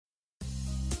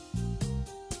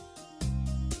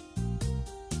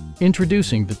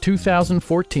Introducing the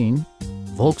 2014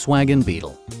 Volkswagen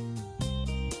Beetle.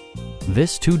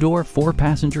 This two-door,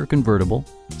 four-passenger convertible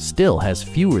still has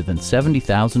fewer than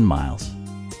 70,000 miles.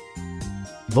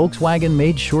 Volkswagen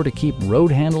made sure to keep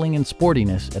road handling and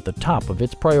sportiness at the top of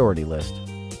its priority list.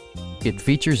 It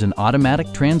features an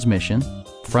automatic transmission,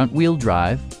 front-wheel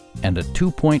drive, and a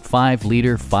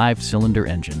 2.5-liter five-cylinder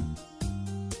engine.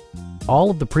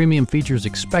 All of the premium features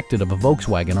expected of a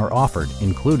Volkswagen are offered,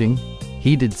 including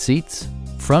heated seats,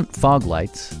 front fog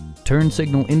lights, turn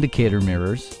signal indicator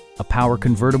mirrors, a power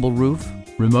convertible roof,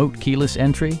 remote keyless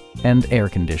entry, and air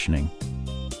conditioning.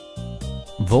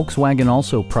 Volkswagen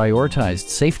also prioritized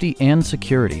safety and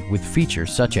security with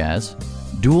features such as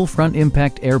dual front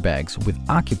impact airbags with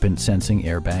occupant sensing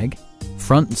airbag,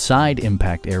 front and side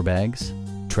impact airbags,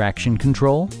 traction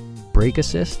control, brake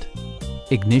assist,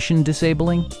 ignition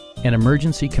disabling, an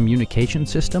emergency communication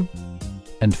system,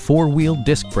 and four-wheel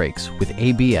disc brakes with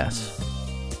ABS.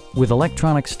 With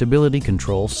electronic stability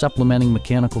control supplementing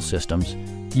mechanical systems,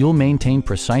 you'll maintain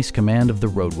precise command of the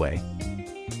roadway.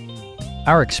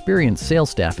 Our experienced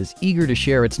sales staff is eager to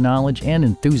share its knowledge and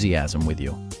enthusiasm with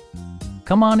you.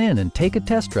 Come on in and take a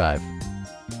test drive.